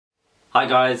Hi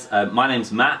guys, my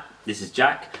name's Matt, this is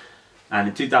Jack, and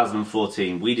in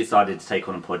 2014 we decided to take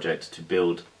on a project to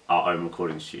build our own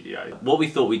recording studio. What we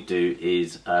thought we'd do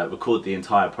is record the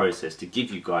entire process to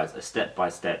give you guys a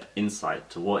step-by-step insight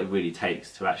to what it really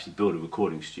takes to actually build a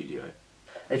recording studio.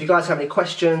 If you guys have any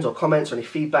questions or comments or any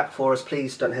feedback for us,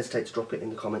 please don't hesitate to drop it in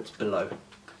the comments below.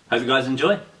 Hope you guys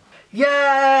enjoy.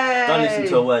 Yay! Don't listen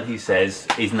to a word he says,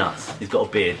 he's nuts. He's got a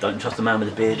beard, don't trust a man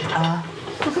with a beard.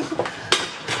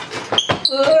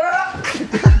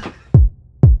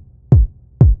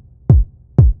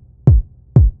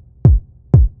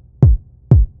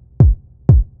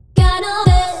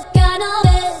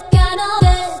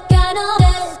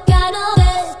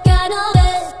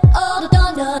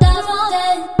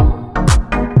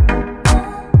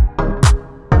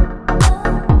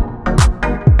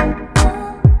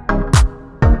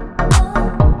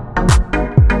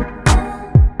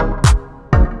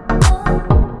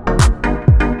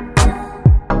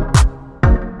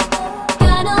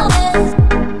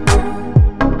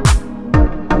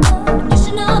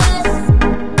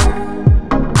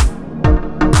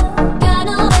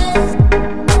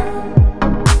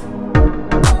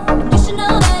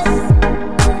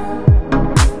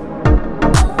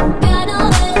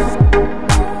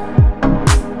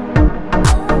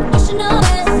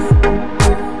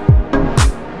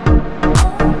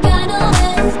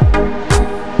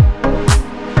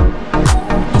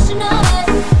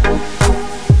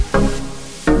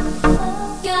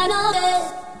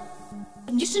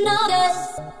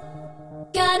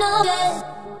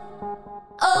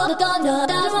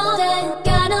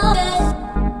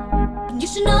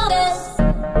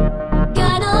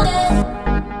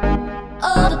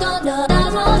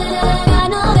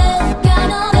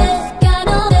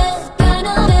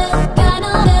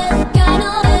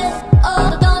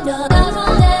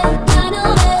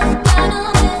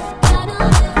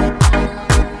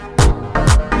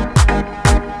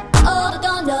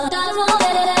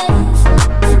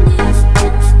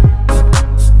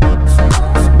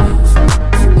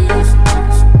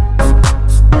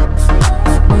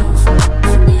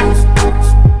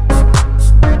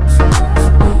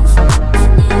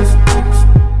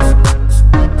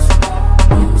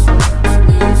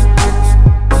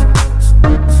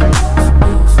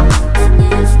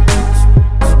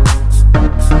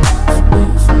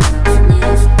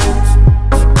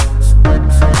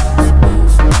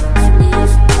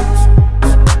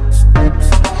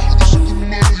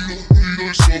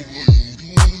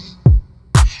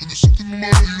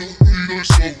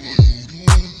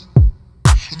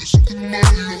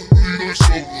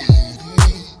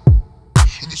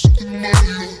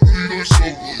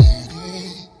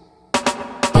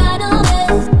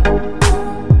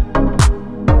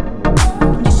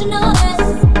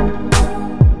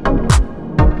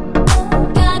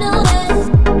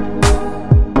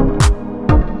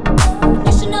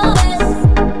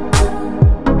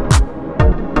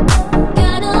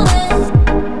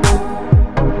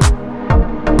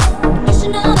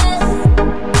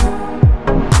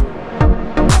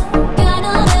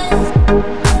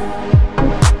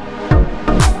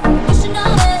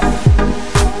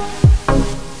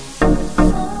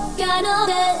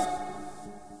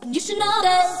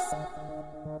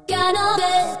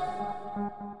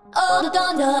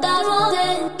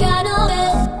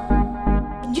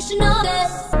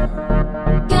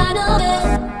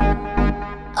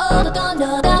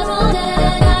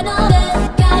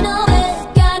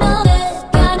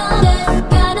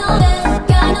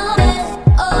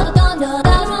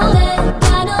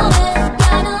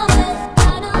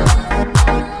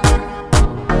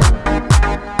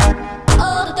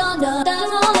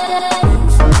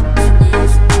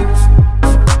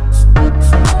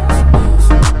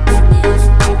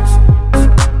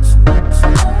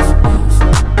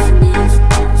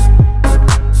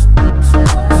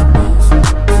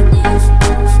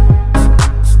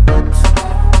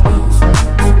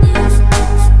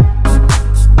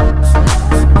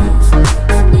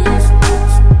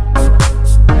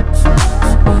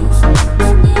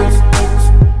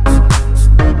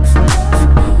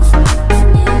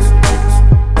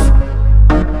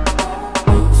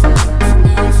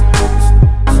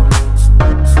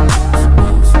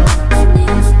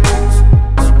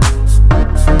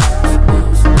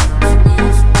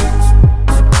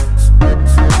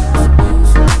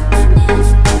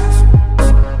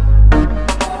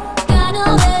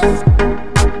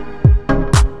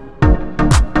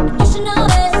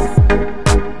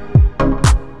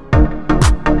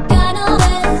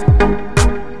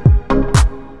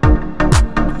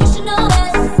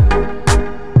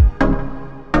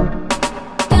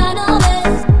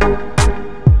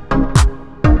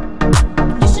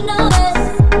 another.